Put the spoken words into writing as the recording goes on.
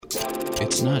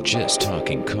It's not just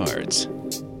talking cards.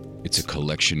 It's a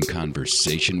collection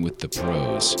conversation with the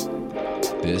pros.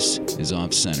 This is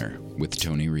Off Center with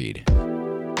Tony Reed.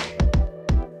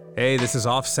 Hey, this is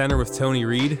Off Center with Tony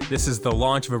Reed. This is the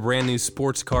launch of a brand new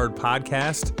sports card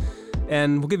podcast.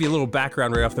 And we'll give you a little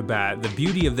background right off the bat. The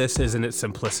beauty of this is in its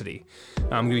simplicity. I'm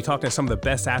going to be talking to some of the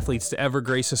best athletes to ever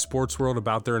grace the sports world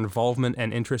about their involvement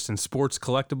and interest in sports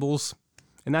collectibles.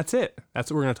 And that's it. That's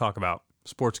what we're going to talk about.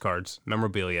 Sports cards,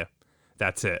 memorabilia.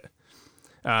 That's it.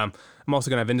 I'm also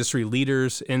going to have industry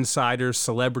leaders, insiders,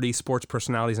 celebrities, sports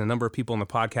personalities, and a number of people on the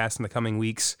podcast in the coming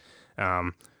weeks.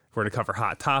 We're going to cover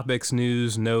hot topics,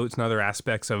 news, notes, and other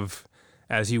aspects of,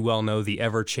 as you well know, the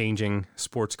ever-changing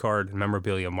sports card and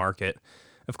memorabilia market.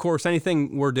 Of course,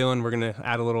 anything we're doing, we're going to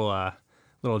add a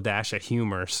little dash of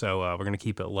humor, so we're going to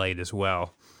keep it light as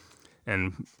well.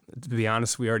 And to be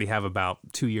honest, we already have about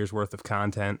 2 years worth of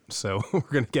content, so we're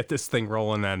going to get this thing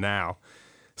rolling now.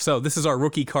 So this is our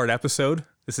rookie card episode.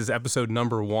 This is episode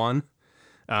number 1.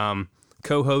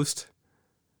 Co-host,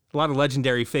 a lot of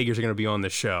legendary figures are going to be on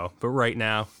this show, but right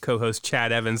now, co-host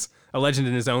Chad Evans, a legend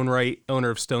in his own right, owner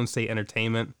of Stone State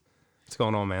Entertainment. What's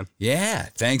going on, man? Yeah,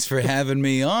 thanks for having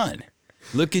me on.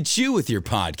 Look at you with your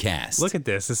podcast. Look at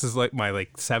this. This is like my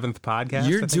 7th podcast.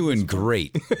 You're doing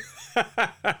great.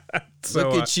 So,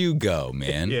 Look at you go,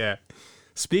 man. Yeah.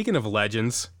 Speaking of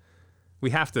legends,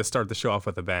 we have to start the show off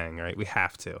with a bang, right? We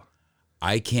have to.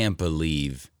 I can't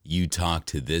believe you talked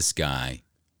to this guy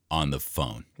on the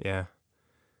phone. Yeah.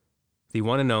 The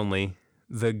one and only,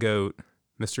 the GOAT,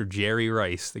 Mr. Jerry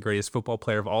Rice, the greatest football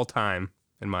player of all time,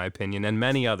 in my opinion, and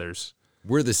many others.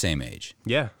 We're the same age.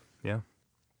 Yeah.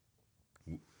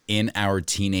 In our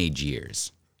teenage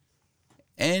years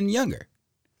and younger,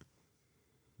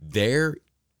 there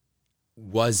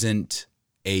wasn't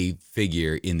a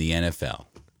figure in the NFL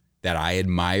that I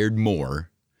admired more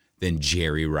than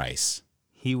Jerry Rice.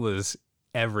 He was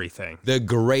everything. The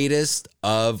greatest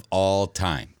of all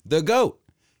time. The GOAT.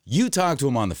 You talked to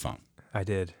him on the phone. I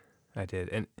did.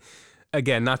 And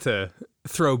again, not to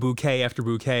throw bouquet after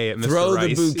bouquet at Mr. Throw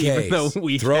Rice. the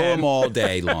bouquets. Throw them all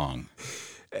day long.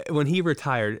 When he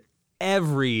retired,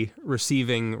 every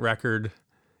receiving record,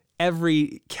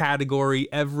 every category,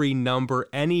 every number,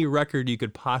 any record you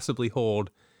could possibly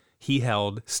hold, he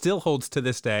held, still holds to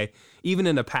this day. Even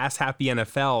in a pass-happy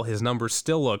NFL, his numbers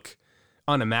still look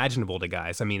unimaginable to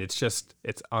guys. I mean, it's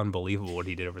unbelievable what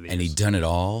he did over the years. And he done it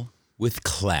all with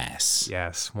class.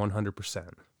 Yes, 100%.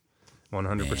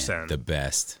 100%. Man, the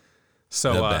best.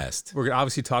 So, the best. We're going to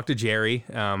obviously talk to Jerry.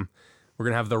 We're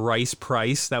going to have the Rice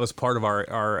price. That was part of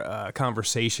our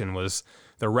conversation, was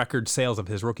the record sales of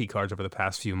his rookie cards over the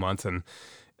past few months. And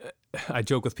I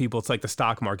joke with people, it's like the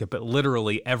stock market, but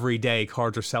literally every day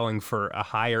cards are selling for a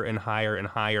higher and higher and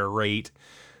higher rate.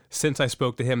 Since I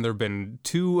spoke to him, there have been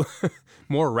 2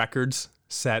 more records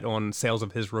set on sales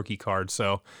of his rookie cards.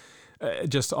 So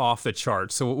just off the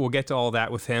charts. So we'll get to all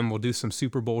that with him. We'll do some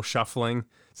Super Bowl shuffling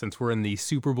since we're in the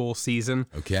Super Bowl season.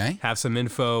 Okay. Have some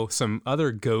info, some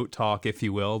other GOAT talk, if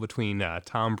you will, between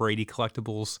Tom Brady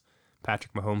collectibles,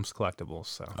 Patrick Mahomes collectibles.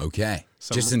 So okay.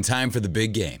 Just in time for the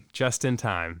big game. Just in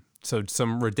time. So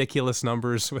some ridiculous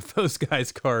numbers with those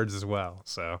guys' cards as well.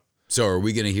 So are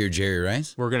we going to hear Jerry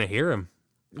Rice? We're going to hear him.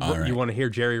 All right. You want to hear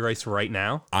Jerry Rice right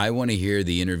now? I want to hear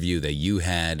the interview that you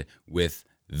had with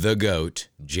the GOAT,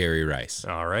 Jerry Rice.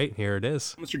 All right, here it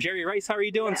is. Mr. Jerry Rice, how are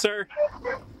you doing, sir?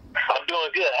 I'm doing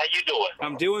good. How you doing?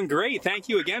 I'm doing great. Thank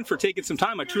you again for taking some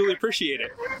time. I truly appreciate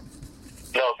it.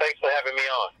 No, thanks for having me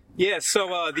on. Yeah,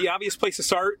 so the obvious place to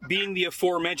start, being the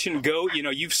aforementioned GOAT,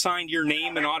 you've signed your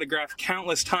name and autograph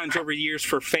countless times over the years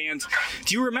for fans.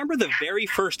 Do you remember the very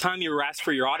first time you were asked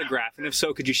for your autograph? And if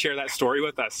so, could you share that story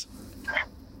with us?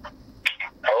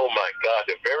 Oh, my God,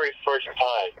 the very first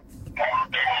time.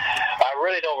 I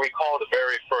really don't recall the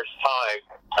very first time,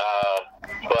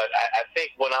 but I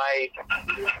think when I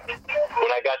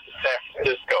got to San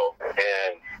Francisco,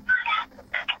 and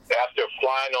after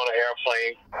flying on an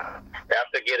airplane,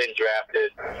 after getting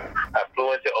drafted, I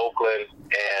flew into Oakland,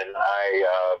 and I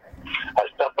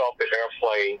stepped off the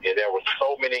airplane, and there were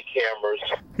so many cameras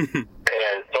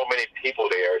and so many people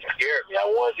there. It scared me. I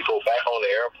wanted to go back on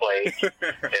the airplane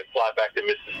and fly back to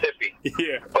Mississippi.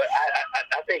 Yeah. But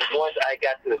I think once I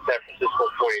got to the San Francisco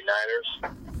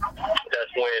 49ers,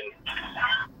 that's when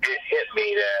it hit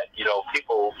me that,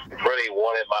 people really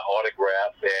wanted my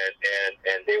autograph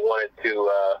and they wanted to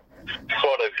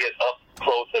sort of get up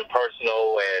close and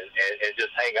personal and just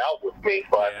hang out with me.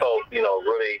 So I felt,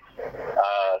 really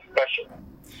special.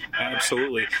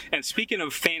 Absolutely. And speaking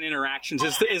of fan interactions,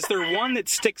 is there one that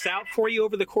sticks out for you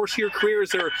over the course of your career?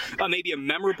 Is there maybe a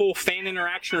memorable fan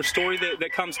interaction or story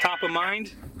that comes top of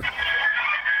mind?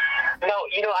 No,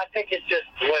 I think it's just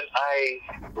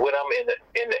when I'm in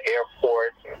the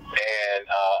airport and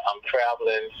I'm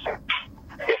traveling,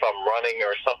 if I'm running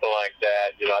or something like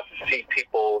that, I can see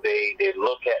people, they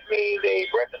look at me, they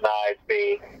recognize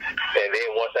me, and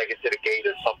then once I get to the gate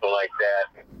or something like that,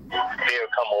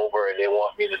 they'll come over and they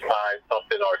want me to sign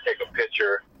something or take a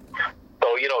picture. So,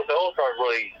 those are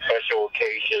really special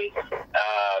occasions.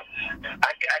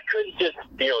 I couldn't just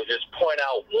point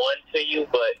out one to you,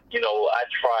 but, I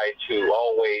try to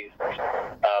always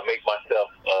make myself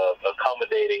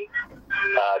accommodating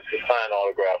to sign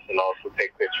autographs and also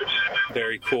take pictures.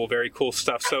 Very cool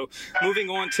stuff. So moving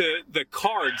on to the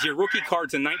cards, your rookie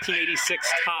cards in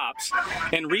 1986 Topps,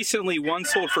 and recently one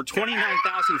sold for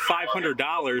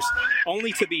 $29,500,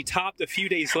 only to be topped a few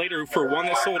days later for one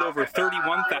that sold over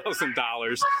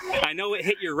 $31,000. I know it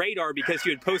hit your radar because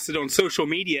you had posted on social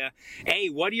media. A,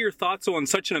 what are your thoughts on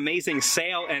such an amazing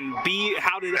sale? And B,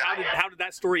 how did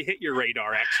that story hit your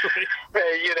radar, actually?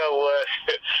 Hey, you know what?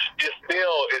 It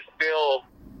still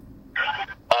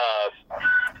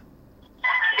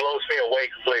blows me away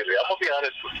completely. I'm gonna be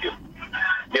honest with you.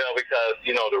 Because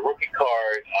the rookie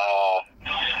card,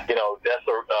 that's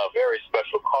a very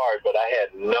special card, but I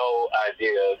had no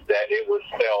idea that it would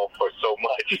sell for so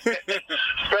much,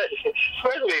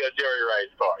 especially a Jerry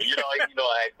Rice card. I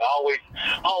always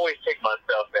take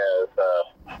myself as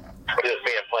just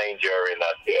being plain Jerry, and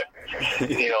that's it.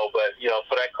 But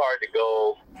for that card to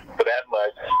go for that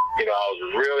much, I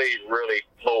was really, really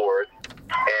floored.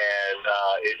 And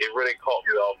it really caught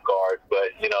me off guard,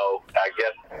 but I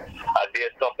guess I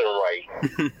did something right,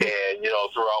 and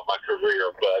throughout my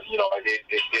career. But I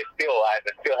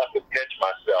still have to pinch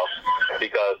myself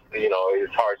because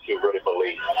it's hard to really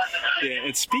believe. Yeah,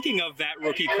 and speaking of that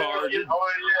rookie card, do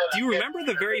you remember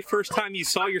the very first time you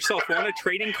saw yourself on a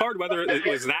trading card, whether it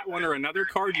was that one or another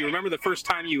card? Do you remember the first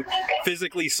time you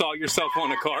physically saw yourself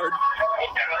on a card?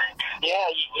 Yeah,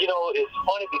 it's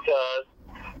funny because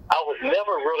I was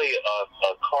never really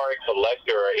a card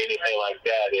collector or anything like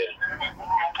that. And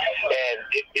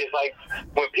it's like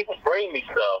when people bring me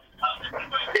stuff,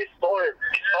 it's sort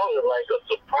of like a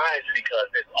surprise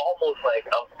because it's almost like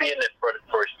I'm seeing it for the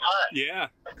first time. Yeah.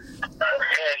 And,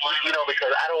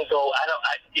 because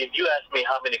if you ask me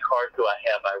how many cards do I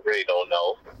have, I really don't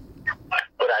know.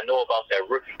 But I know about that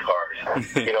rookie card,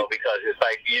 because it's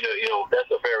like, that's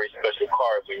a very special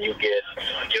card when you get,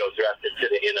 drafted to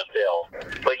the NFL.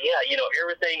 But yeah,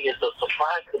 everything is a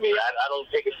surprise to me. I don't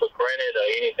take it for granted or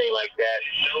anything like that.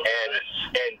 And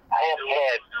I have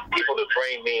had people to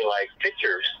bring me like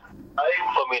pictures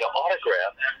for me to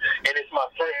autograph, and it's my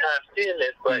first time seeing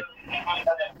this, but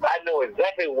I know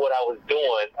exactly what I was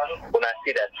doing when I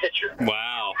see that picture.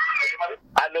 Wow.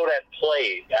 I know that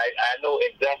play. I know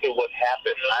exactly what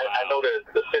happened. I know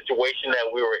the situation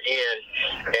that we were in,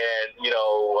 and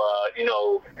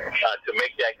to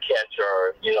make that catch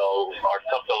or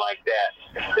something like that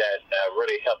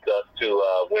really helped us to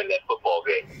win that football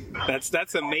game.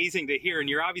 That's amazing to hear, and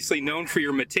you're obviously known for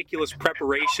your meticulous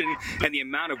preparation and the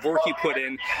amount of work you put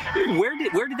in. Where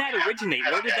did that originate?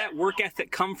 Where did that work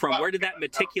ethic come from? Where did that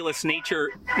meticulous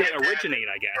nature originate,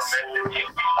 I guess?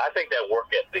 I think that work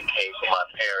ethic came from my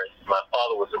parents. My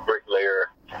father was a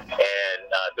bricklayer, and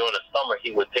during the summer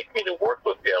he would take me to work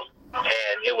with him,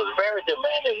 and it was very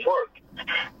demanding work.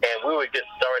 And we would get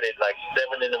started like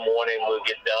 7 in the morning. We'd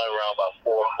get done around about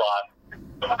 4 o'clock.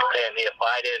 And if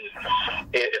I didn't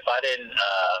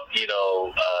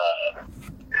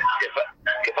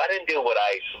do what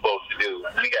I was supposed to do,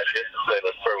 we got disciplined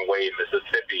a certain way in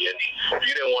Mississippi, and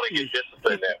you didn't want to get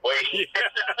disciplined that way.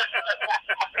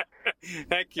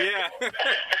 Heck yeah.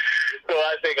 So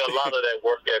I think a lot of that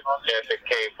work ethic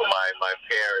came from my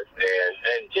parents,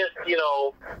 and just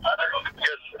enjoying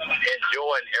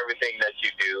everything that you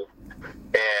do,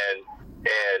 and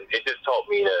it just taught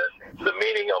me the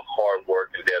meaning of hard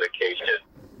work and dedication,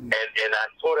 and I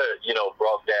sort of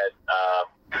brought that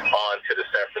on to the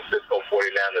San Francisco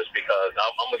 49ers because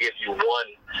I'm going to give you one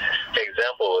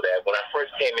example of that. When I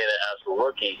first came in as a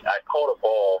rookie, I caught a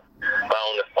ball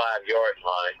on the 5-yard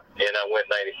line, and I went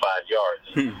 95 yards.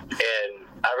 And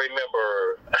I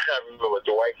remember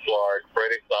Dwight Clark,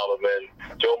 Freddie Solomon,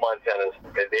 Joe Montana,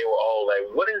 and they were all like,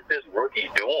 "What is this rookie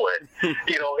doing?"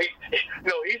 He's going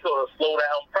to slow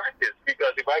down practice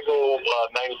because if I go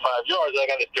 95 yards, I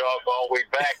got to jog all the way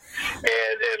back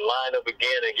and line up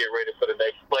again and get ready for the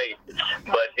next play.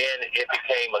 But then it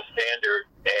became a standard,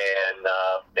 and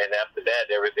after that,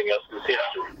 everything else was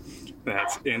history.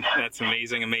 That's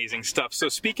amazing stuff. So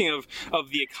speaking of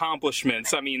the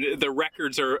accomplishments, I mean, the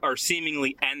records are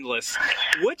seemingly endless.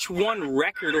 Which one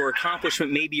record or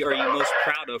accomplishment maybe are you most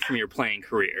proud of from your playing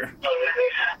career?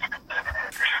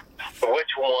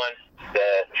 Which one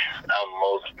that I'm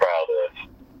most proud of?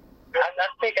 I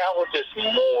think I was just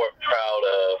more proud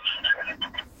of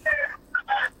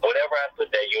whenever I put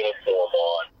that uniform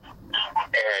on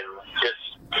and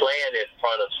just playing in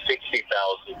front of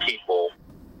 60,000 people.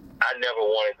 I never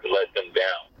wanted to let them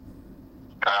down.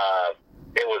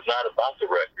 It was not about the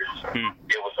records.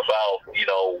 It was about,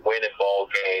 winning ball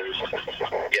games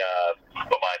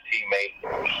for my teammates,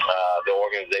 the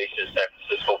organization, San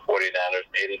Francisco 49ers,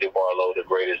 Eddie DeBarlo, the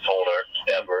greatest owner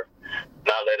ever,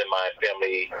 not letting my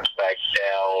family back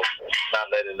down, not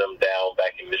letting them down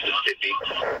back in Mississippi.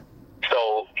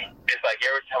 So it's like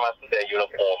every time I put that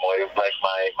uniform on, it was like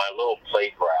my little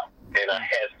playground. And I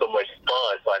had so much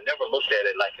fun, so I never looked at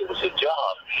it like it was a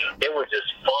job. It was just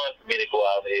fun for me to go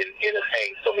out and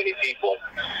entertain so many people.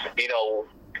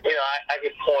 I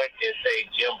could point and say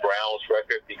Jim Brown's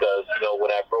record because,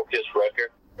 when I broke his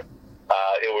record,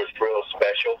 it was real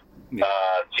special.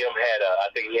 Jim had I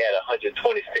think he had 126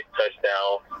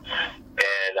 touchdowns,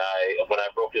 and when I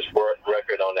broke his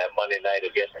record on that Monday night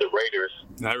against the Raiders,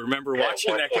 I remember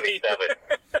watching that game.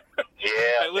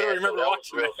 Yeah, I literally remember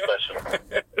watching that. Was real special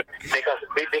because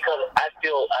I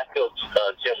feel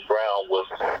Jim Brown was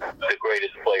the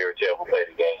greatest player to ever play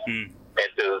the game. And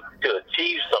to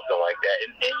achieve something like that,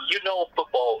 and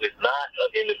football is not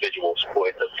an individual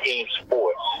sport; it's a team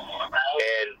sport.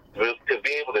 And to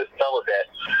be able to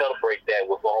celebrate that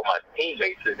with all my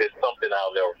teammates is just something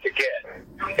I'll never forget.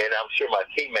 And I'm sure my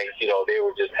teammates, they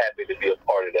were just happy to be a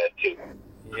part of that too.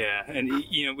 Yeah, and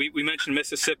we mentioned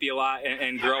Mississippi a lot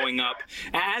and growing up.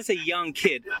 As a young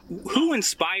kid, who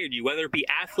inspired you, whether it be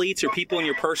athletes or people in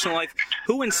your personal life,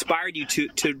 who inspired you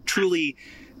to truly,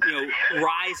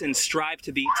 rise and strive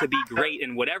to be great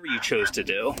in whatever you chose to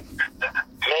do?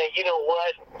 Man, you know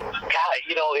what? God,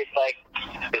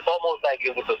 it's almost like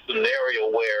it was a scenario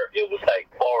where it was like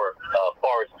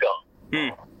Forrest Gump.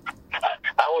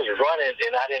 I was running,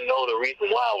 and I didn't know the reason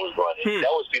why I was running.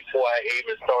 That was before I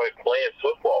even started playing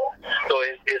football. So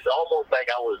it's almost like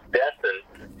I was destined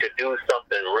to do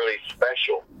something really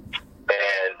special.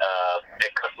 And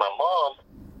because my mom,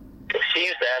 she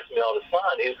used to ask me all the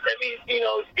time. It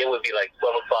would be like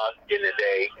 12 o'clock in the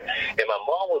day, and my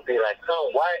mom would be like,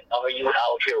 "Son, why are you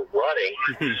out here running?"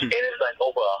 And it's like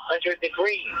over 100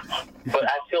 degrees. But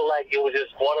I feel like it was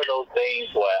just one of those things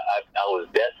where I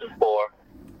was destined for.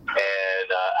 And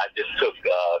I just took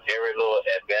every little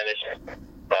advantage,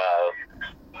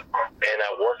 and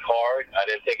I worked hard. I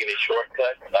didn't take any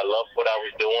shortcuts. I loved what I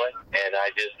was doing, and I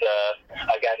just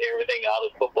I got everything out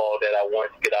of football that I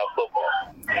wanted to get out of football.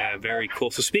 Yeah, very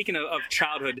cool. So speaking of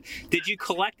childhood, did you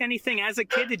collect anything as a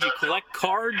kid? Did you collect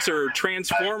cards or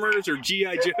Transformers or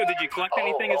G.I. Joe? Did you collect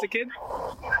anything as a kid?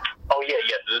 Oh yeah.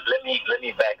 Let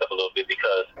me back up a little bit,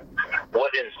 because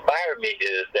what inspired me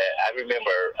is that I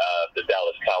remember the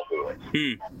Dallas Cowboys.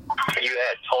 You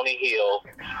had Tony Hill,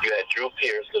 you had Drew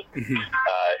Pearson,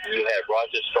 you had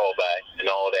Roger Staubach, and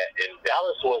all that. And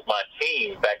Dallas was my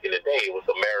team back in the day. It was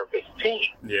America's team.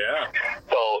 Yeah.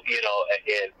 So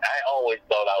and I always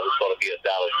thought I was going to be a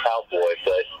Dallas Cowboy,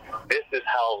 but this is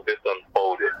how this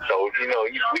unfolded. So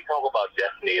we talk about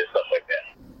destiny and stuff like that.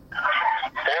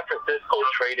 San Francisco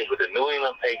traded with the New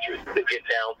England Patriots to get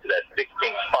down to that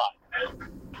 16th spot.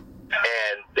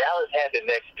 And Dallas had the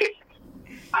next pick.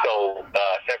 So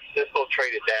San Francisco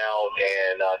traded down,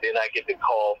 and then I get the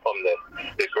call from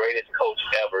the greatest coach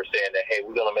ever saying that, hey,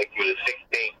 we're going to make you the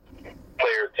 16th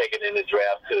player taken in the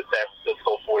draft to the San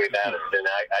Francisco 49ers. And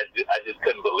I just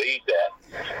couldn't believe that.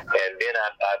 And then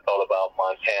I thought about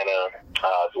Montana,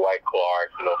 Dwight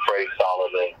Clark, Freddie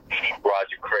Solomon,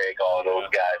 Roger Craig, all those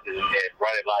guys, and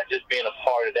running line, just being a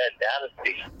part of that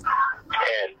dynasty.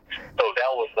 And so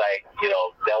that was like,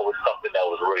 that was something that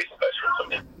was really special to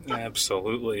me.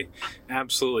 Absolutely.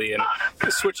 And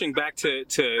switching back to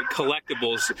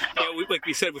collectibles, like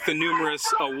we said, with the numerous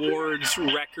awards,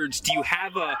 records, do you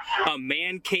have a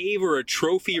man cave or a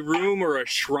trophy room or a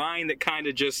shrine that kind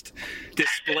of just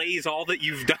displays all that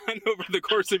you've done over the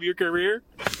course of your career?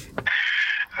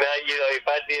 Now, if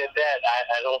I did that,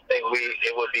 I don't think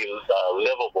it would be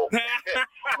livable. We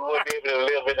wouldn't be able to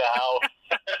live in the house.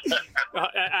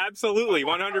 Absolutely,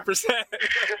 100%.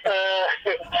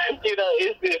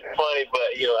 It's funny, but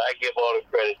I give all the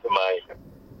credit to my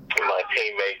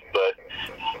teammates. But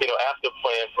after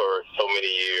playing for so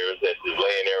many years and just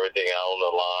laying everything out on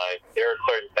the line, there are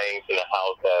certain things in the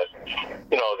house that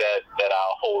that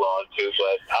I'll hold on to.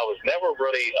 But I was never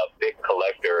really a big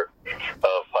collector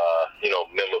of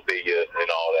memorabilia and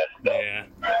all that stuff.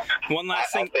 Yeah. One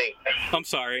last thing. I'm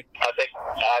sorry. I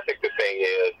think the thing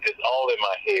is, it's all in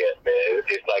my head, man.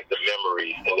 It's like the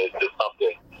memories, and it's just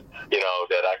something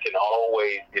that I can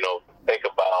always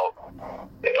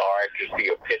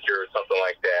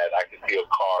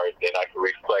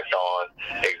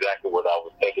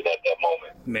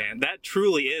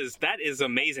is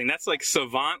amazing. That's like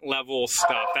savant level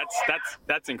stuff.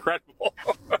 That's incredible.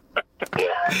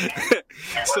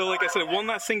 So, like I said, one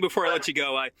last thing before I let you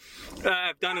go.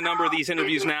 I've done a number of these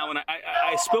interviews now, and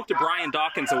I spoke to Brian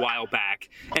Dawkins a while back,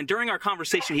 and during our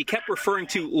conversation, he kept referring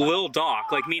to Lil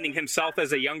Doc, like meaning himself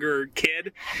as a younger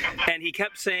kid, and he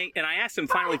kept saying, and I asked him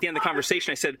finally at the end of the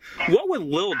conversation, I said, what would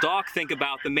Lil Doc think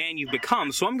about the man you've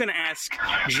become? So I'm going to ask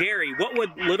Jerry, what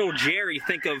would little Jerry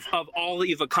think of all that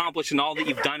you've accomplished and all that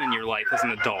you've done in your life as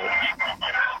an adult?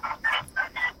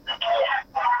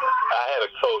 I had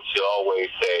a coach who always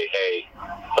say, hey,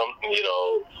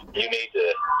 you need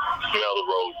to smell the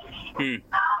roses.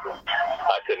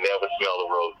 I could never smell the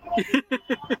roses.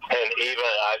 And even,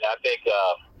 I think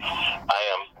I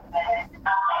am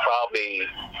probably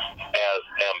as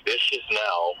ambitious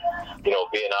now,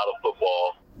 being out of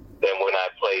football than when I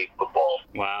played football.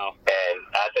 Wow. And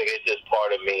I think it's just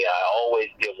part of me. I always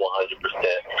give 100%.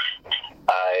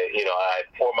 I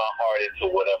pour my heart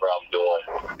into whatever I'm doing.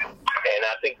 And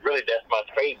I think really that's my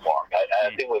trademark.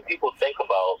 I think when people think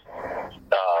about,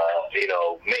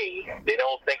 me, they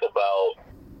don't think about,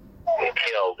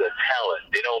 the talent.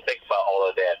 They don't think about all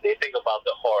of that. They think about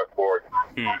the hard work,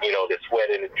 the sweat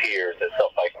and the tears and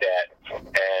stuff like that.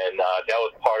 And that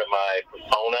was part of my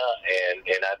persona.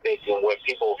 And I think when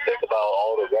people think about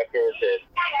all the records and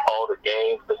all the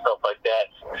games and stuff like that,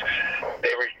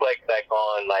 they reflect back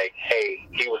on like, hey,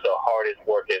 he was the hardest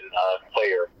working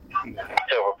player to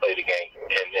ever play the game.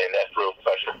 And that's real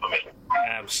special for me.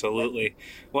 Absolutely.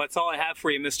 Well, that's all I have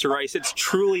for you, Mr. Rice. It's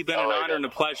truly been an honor and a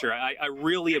pleasure. I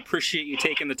really appreciate you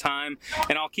taking the time,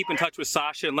 and I'll keep in touch with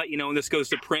Sasha and let you know when this goes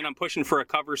to print. I'm pushing for a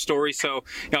cover story, so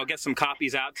I'll get some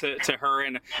copies out to her.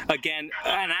 And again,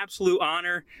 an absolute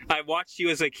honor. I watched you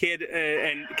as a kid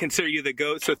and consider you the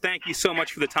GOAT, so thank you so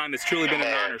much for the time. It's truly been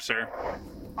an honor, sir.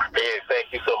 Yeah, thank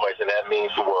you so much, and that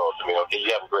means the world to me. Okay,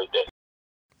 you have a great day.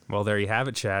 Well, there you have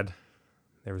it, Chad.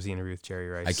 There was the interview with Jerry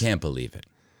Rice. I can't believe it.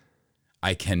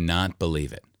 I cannot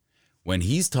believe it. When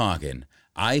he's talking,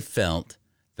 I felt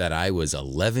that I was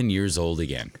 11 years old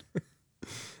again.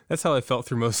 That's how I felt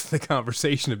through most of the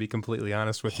conversation, to be completely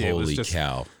honest with you. Holy it was just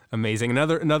cow. Amazing.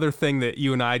 Another thing that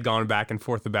you and I had gone back and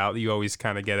forth about that you always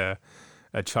kind of get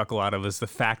a chuckle out of is the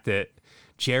fact that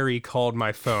Jerry called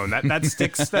my phone. That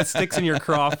sticks in your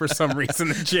craw for some reason,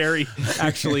 that Jerry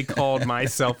actually called my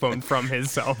cell phone from his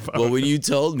cell phone. Well, when you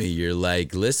told me, you're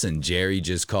like, listen, Jerry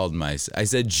just called I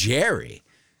said, Jerry,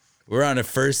 we're on a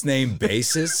first name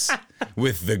basis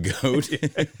with the GOAT.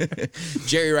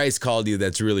 Jerry Rice called you.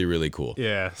 That's really, really cool.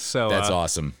 Yeah. So that's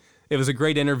awesome. It was a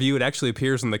great interview. It actually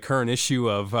appears in the current issue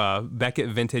of Beckett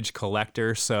Vintage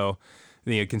Collector. So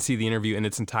you can see the interview in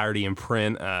its entirety in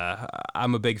print.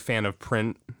 I'm a big fan of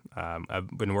print. I've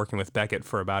been working with Beckett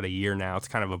for about a year now. It's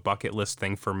kind of a bucket list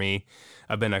thing for me.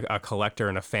 I've been a collector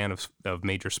and a fan of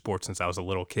major sports since I was a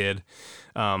little kid.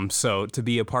 So to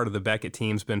be a part of the Beckett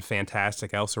team's been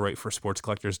fantastic. I also write for Sports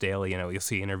Collectors Daily. You'll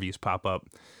see interviews pop up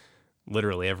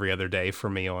literally every other day for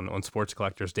me on Sports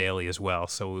Collectors Daily as well.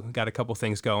 So we've got a couple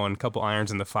things going, a couple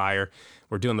irons in the fire.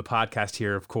 We're doing the podcast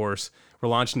here, of course. We're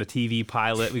launching a TV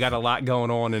pilot. We got a lot going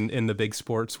on in the big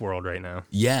sports world right now.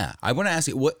 Yeah. I want to ask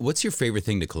you, what's your favorite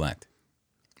thing to collect?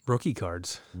 Rookie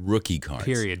cards. Rookie cards.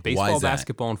 Period. Baseball,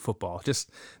 basketball, and football.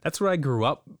 That's what I grew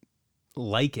up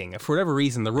liking. For whatever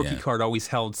reason, the rookie card always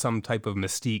held some type of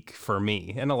mystique for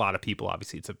me. And a lot of people,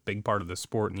 obviously. It's a big part of the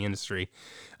sport and the industry.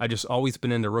 I just always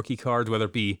been into rookie cards, whether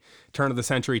it be turn of the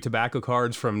century tobacco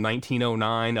cards from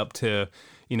 1909 up to,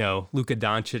 Luka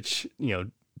Doncic,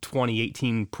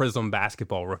 2018 Prism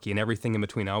basketball rookie and everything in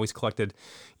between. I always collected,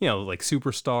 like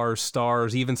superstars,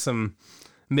 stars, even some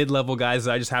mid-level guys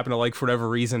that I just happen to like for whatever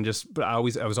reason. But I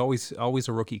was always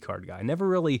a rookie card guy. I never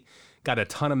really got a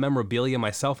ton of memorabilia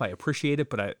myself. I appreciate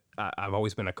it, but I've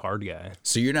always been a card guy.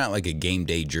 So you're not like a game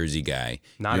day jersey guy.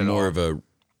 Not you're at more all. of a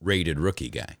rated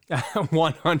rookie guy.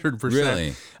 100%.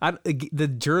 Really? The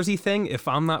jersey thing, if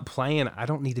I'm not playing, I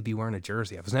don't need to be wearing a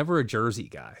jersey. I was never a jersey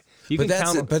guy. But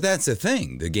that's the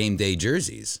thing, the game day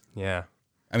jerseys. Yeah.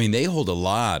 I mean, they hold a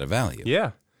lot of value.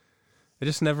 Yeah. I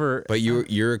just never. But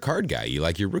you're a card guy. You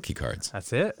like your rookie cards.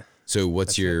 That's it. So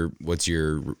what's your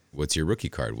rookie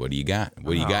card? What do you got?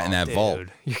 What do you got in that vault?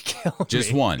 You're killing me.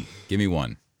 Just one. Give me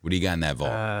one. What do you got in that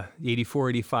vault?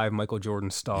 84-85 Michael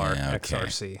Jordan Star okay.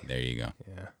 XRC. There you go.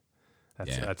 Yeah.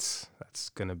 That's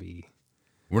gonna be.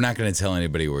 We're not gonna tell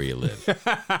anybody where you live.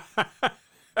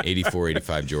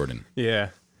 84-85 Jordan. Yeah.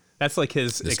 That's like the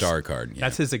star card. Yeah.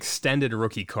 That's his extended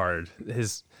rookie card.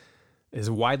 His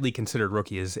widely considered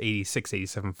rookie is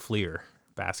 86-87 Fleer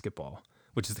basketball,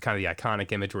 which is the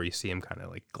iconic image where you see him kind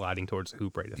of like gliding towards the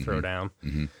hoop ready to throw down.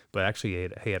 But actually,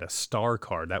 he had a Star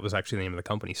card. That was actually the name of the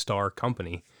company, Star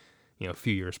Company, a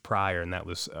few years prior, and that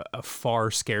was a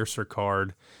far scarcer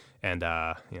card. And,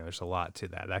 there's a lot to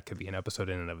that. That could be an episode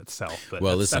in and of itself. But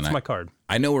that's my card.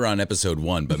 I know we're on episode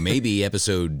 1, but maybe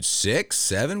episode 6,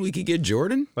 7, we could get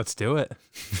Jordan. Let's do it.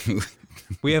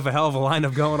 We have a hell of a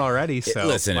lineup going already. So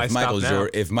listen,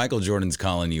 if Michael Jordan's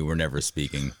calling you, we're never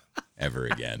speaking ever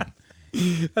again.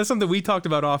 That's something we talked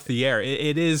about off the air.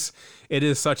 It is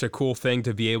such a cool thing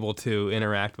to be able to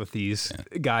interact with these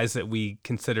guys that we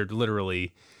considered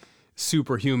literally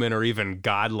superhuman or even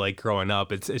godlike growing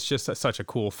up. It's just such a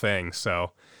cool thing.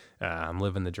 So I'm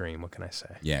living the dream. What can I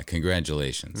say? Yeah,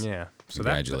 congratulations. Yeah, so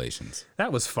congratulations.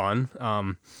 That was fun.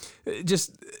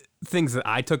 Just things that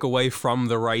I took away from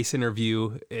the Rice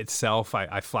interview itself.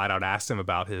 I flat out asked him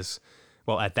about his.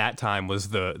 Well, at that time was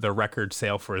the record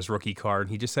sale for his rookie card.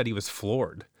 He just said he was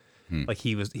floored. Like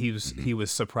he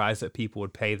was surprised that people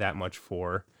would pay that much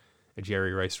for a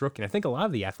Jerry Rice rookie. And I think a lot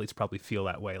of the athletes probably feel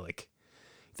that way. Like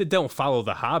that don't follow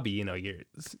the hobby.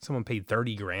 Someone paid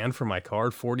 $30,000 for my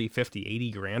card, 40, 50,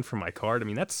 80 grand for my card. I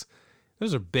mean,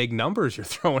 those are big numbers you're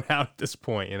throwing out at this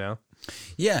point,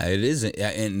 Yeah, it is.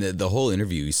 And the whole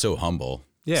interview, he's so humble.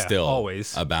 Yeah, still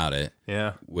always about it.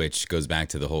 Yeah, which goes back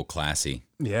to the whole classy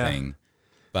thing.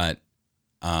 But,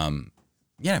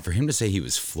 for him to say he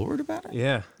was floored about it?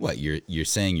 Yeah. What, you're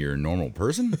saying you're a normal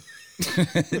person?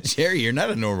 Jerry, you're not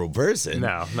a normal person.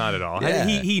 No, not at all. Yeah.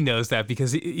 He knows that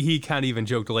because he kind of even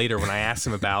joked later when I asked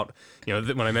him about,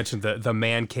 when I mentioned the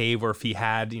man cave, or if he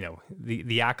had,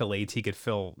 the accolades, he could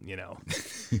fill,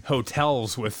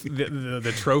 hotels with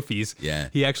the trophies. Yeah.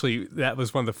 He actually, that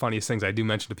was one of the funniest things I do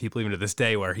mention to people even to this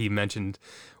day, where he mentioned,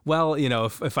 well,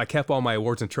 if I kept all my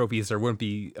awards and trophies, there wouldn't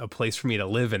be a place for me to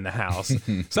live in the house.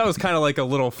 So that was kind of like a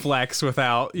little flex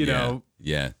without, Yeah.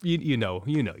 You know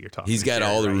you're talking. He's got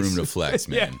all the room to flex,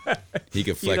 man. He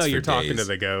could flex. You're for talking days. to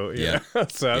the goat. Yeah.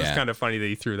 So it's kind of funny that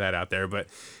he threw that out there, but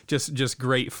just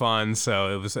great fun.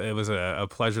 So it was a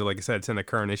pleasure. Like I said, it's in the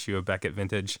current issue of Beckett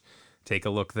Vintage. Take a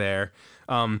look there.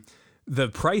 The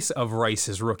price of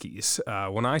Rice's rookies.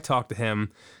 When I talked to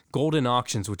him, Golden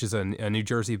Auctions, which is a New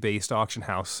Jersey-based auction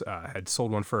house, had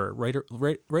sold one for right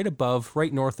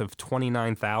north of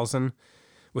 $29,000.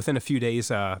 Within a few days,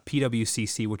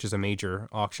 PWCC, which is a major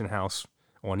auction house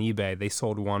on eBay, they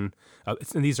sold one.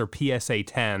 And these are PSA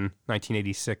 10,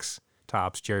 1986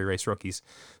 tops, Jerry Rice rookies,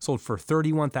 sold for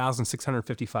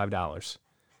 $31,655.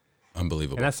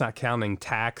 Unbelievable. And that's not counting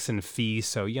tax and fees.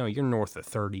 So, you're north of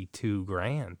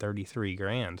 $32,000,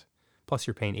 $33,000. Plus,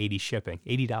 you're paying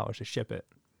 $80 to ship it.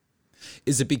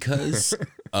 Is it because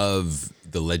of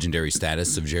the legendary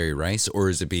status of Jerry Rice, or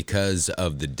is it because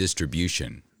of the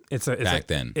distribution?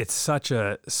 Then it's such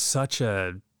a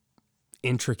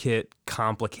intricate,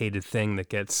 complicated thing that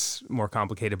gets more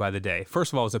complicated by the day.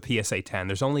 First of all, it's a PSA 10.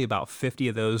 There's only about 50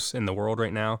 of those in the world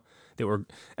right now.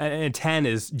 And 10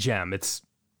 is gem. It's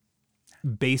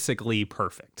basically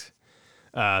perfect.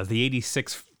 The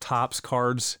 86 Topps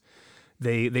cards,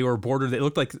 they were bordered. It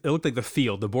looked like the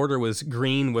field. The border was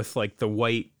green with like the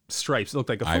white stripes. It looked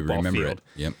like a football field. I remember it.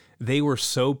 Yep. They were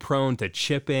so prone to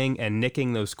chipping and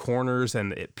nicking those corners,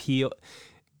 and it peel.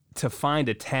 To find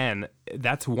a 10,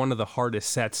 that's one of the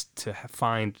hardest sets to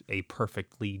find a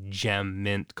perfectly gem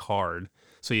mint card.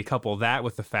 So you couple that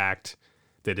with the fact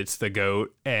that it's the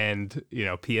GOAT and,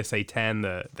 PSA 10,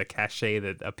 the cachet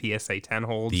that a PSA 10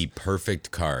 holds. The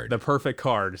perfect card. The perfect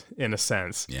card, in a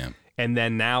sense. Yeah. And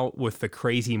then now with the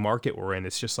crazy market we're in,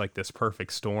 it's just like this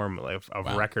perfect storm of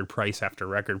record price after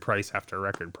record price after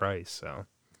record price. So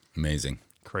amazing.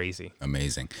 Crazy.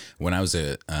 Amazing. When I was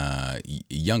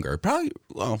younger, probably,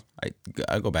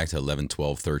 I go back to 11,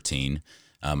 12, 13.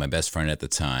 My best friend at the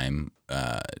time,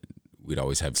 we'd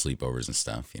always have sleepovers and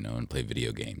stuff, and play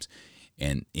video games.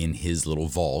 And in his little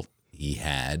vault, he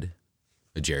had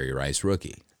a Jerry Rice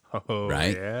rookie. Oh,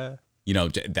 right? Yeah.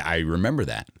 I remember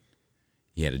that.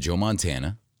 He had a Joe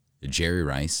Montana, a Jerry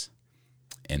Rice,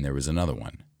 and there was another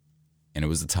one. And it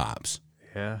was the Topps.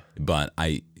 Yeah. But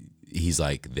he's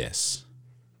like, this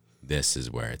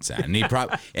is where it's at. And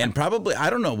probably, I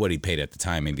don't know what he paid at the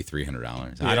time, maybe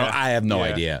 $300. Yeah. I have no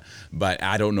idea, but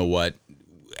I don't know what.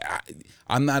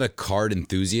 I'm not a card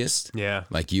enthusiast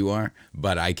like you are,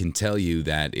 but I can tell you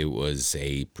that it was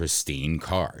a pristine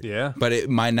card. Yeah. But it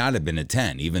might not have been a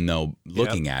 10, even though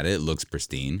looking at it looks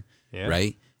pristine,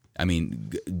 right? I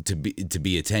mean, to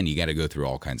be a 10, you got to go through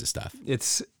all kinds of stuff.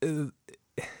 It's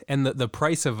and the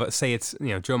price of, say it's,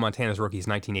 Joe Montana's rookies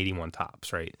 1981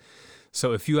 Topps, right?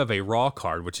 So if you have a raw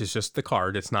card, which is just the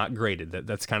card, it's not graded.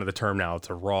 That's kind of the term now. It's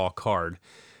a raw card.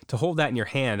 to hold that in your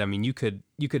hand, I mean, you could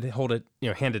hold it,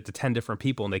 hand it to 10 different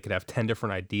people and they could have 10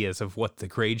 different ideas of what the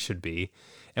grade should be.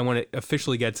 And when it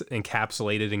officially gets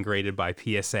encapsulated and graded by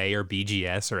PSA or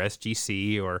BGS or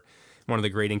SGC or one of the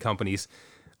grading companies,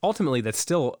 ultimately that's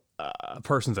still a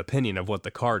person's opinion of what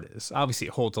the card is. Obviously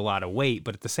it holds a lot of weight,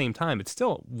 but at the same time, it's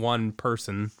still one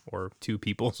person or two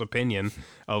people's opinion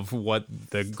of what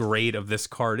the grade of this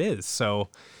card is. So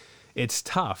it's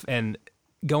tough. And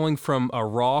going from a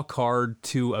raw card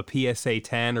to a PSA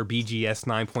 10 or BGS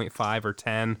 9.5 or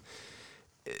 10,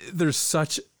 there's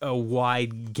such a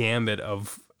wide gamut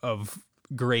of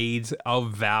grades,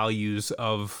 of values,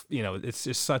 of, it's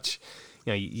just such,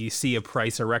 you see a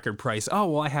price, a record price. Oh,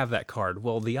 well, I have that card.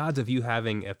 Well, the odds of you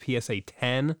having a PSA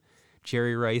 10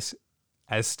 Jerry Rice,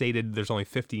 as stated, there's only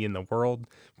 50 in the world,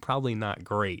 probably not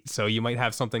great. So you might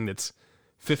have something that's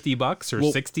 $50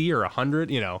 or 60 or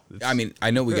 100, I mean, I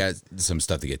know we got some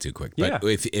stuff to get to quick, but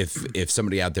if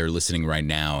somebody out there listening right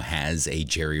now has a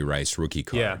Jerry Rice rookie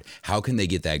card, how can they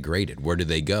get that graded? Where do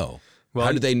they go? Well,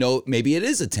 how do they know maybe it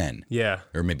is a 10? Yeah.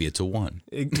 Or maybe it's a 1?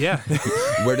 Yeah.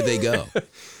 Where do they go?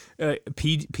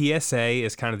 PSA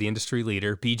is kind of the industry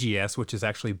leader. BGS, which is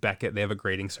actually Beckett, they have a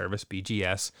grading service,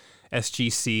 BGS.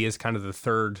 SGC is kind of the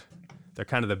third. They're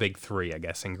kind of the big three, I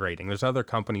guess, in grading. There's other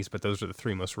companies, but those are the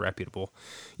three most reputable.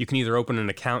 You can either open an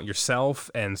account yourself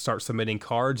and start submitting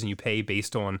cards, and you pay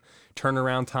based on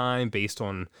turnaround time, based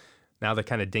on, now they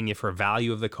kind of ding you for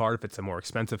value of the card. If it's a more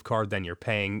expensive card, then you're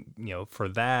paying, for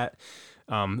that.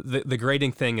 The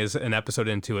grading thing is an episode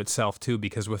into itself, too,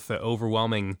 because with the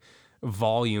overwhelming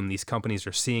volume these companies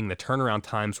are seeing, the turnaround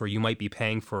times where you might be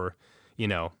paying for,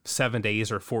 7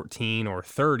 days or 14 or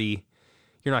 30,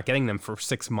 you're not getting them for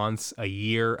 6 months, a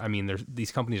year. I mean,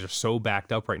 these companies are so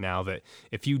backed up right now that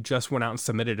if you just went out and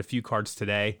submitted a few cards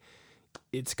today,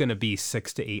 it's going to be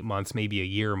 6 to 8 months, maybe a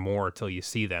year more till you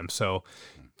see them. So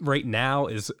right now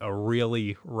is a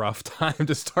really rough time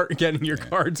to start getting your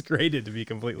cards graded, to be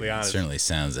completely honest. It certainly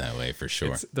sounds that way for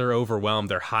sure. They're overwhelmed.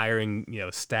 They're hiring,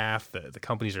 staff. The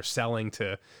companies are selling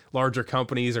to larger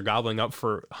companies, are gobbling up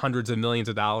for hundreds of millions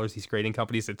of dollars, these grading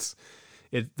companies.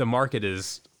 The market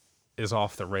is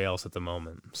off the rails at the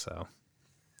moment. So,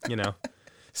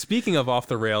 speaking of off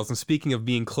the rails and speaking of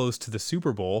being close to the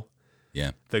Super Bowl,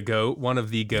 the GOAT, one of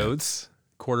the GOATs,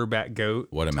 quarterback GOAT,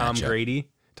 what a matchup.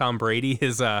 Tom Brady,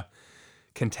 his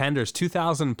contenders,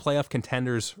 2000 playoff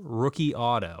contenders rookie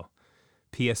auto,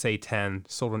 PSA 10,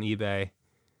 sold on eBay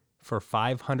for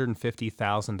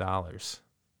 $550,000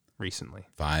 recently.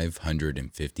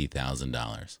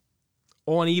 $550,000.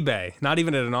 On eBay, not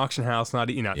even at an auction house,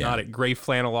 not at Gray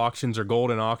Flannel auctions or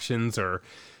Golden auctions or,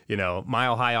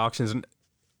 Mile High auctions.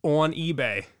 On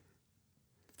eBay,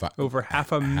 over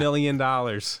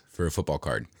 $500,000 for a football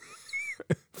card.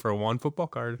 For one football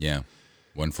card. Yeah,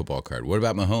 one football card. What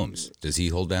about Mahomes? Does he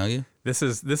hold value? This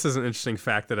is an interesting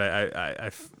fact that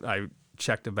I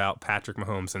checked about Patrick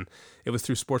Mahomes, and it was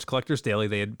through Sports Collectors Daily.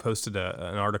 They had posted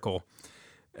an article.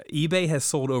 eBay has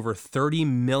sold over $30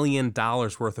 million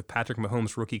worth of Patrick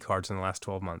Mahomes rookie cards in the last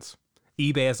 12 months.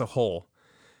 eBay as a whole.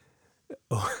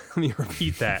 Oh, let me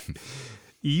repeat that.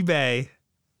 eBay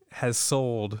has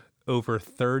sold over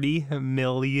 $30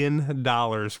 million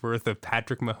worth of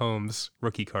Patrick Mahomes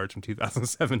rookie cards from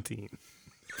 2017.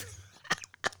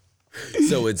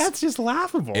 So that's just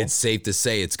laughable. It's safe to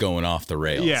say it's going off the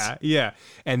rails. Yeah.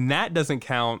 And that doesn't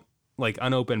count like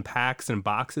unopened packs and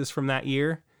boxes from that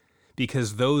year,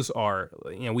 because those are,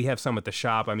 we have some at the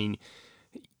shop. I mean,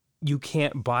 you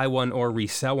can't buy one or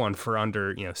resell one for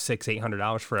under,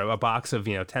 $600-800 for a box of,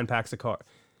 10 packs of cards.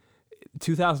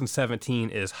 2017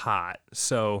 is hot.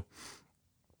 So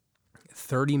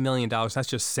 $30 million, that's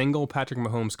just single Patrick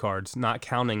Mahomes cards, not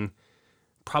counting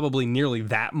probably nearly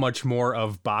that much more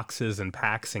of boxes and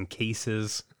packs and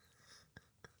cases.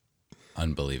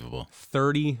 Unbelievable.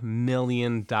 $30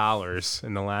 million in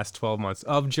the last 12 months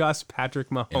of just Patrick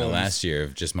Mahomes. In the last year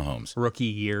of just Mahomes. Rookie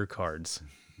year cards.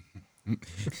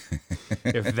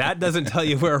 If that doesn't tell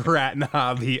you where we're at in the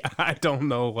hobby, I don't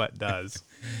know what does.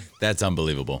 That's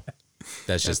unbelievable.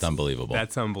 That's just unbelievable.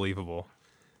 That's unbelievable.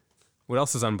 What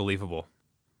else is unbelievable?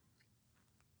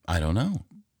 I don't know.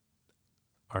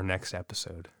 Our next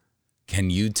episode. Can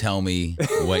you tell me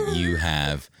what you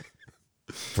have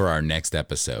for our next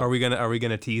episode? Are we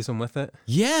gonna tease them with it?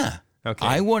 Yeah. Okay.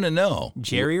 I want to know.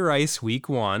 Jerry Rice, week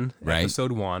 1, right?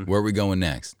 Episode 1. Where are we going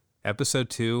next? Episode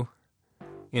 2,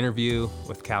 interview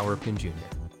with Cal Ripken Jr.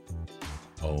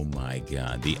 Oh my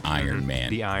God, the Iron Man.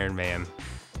 The Iron Man.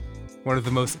 One of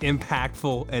the most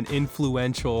impactful and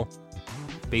influential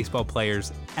baseball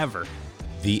players ever.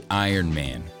 The Iron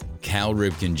Man, Cal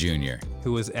Ripken Jr.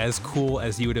 who was as cool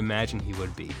as you would imagine he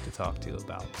would be to talk to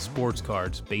about sports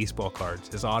cards, baseball cards,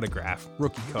 his autograph,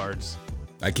 rookie cards.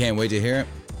 I can't wait to hear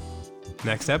it.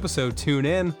 Next episode, tune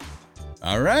in.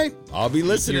 All right. I'll be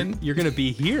listening. You're going to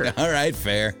be here. All right,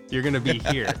 fair. You're going to be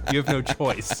here. You have no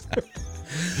choice.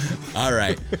 All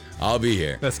right. I'll be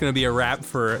here. That's going to be a wrap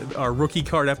for our rookie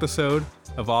card episode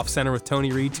of Off Center with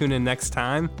Tony Reed. Tune in next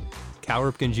time. Cal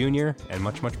Ripken Jr. and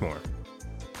much, much more.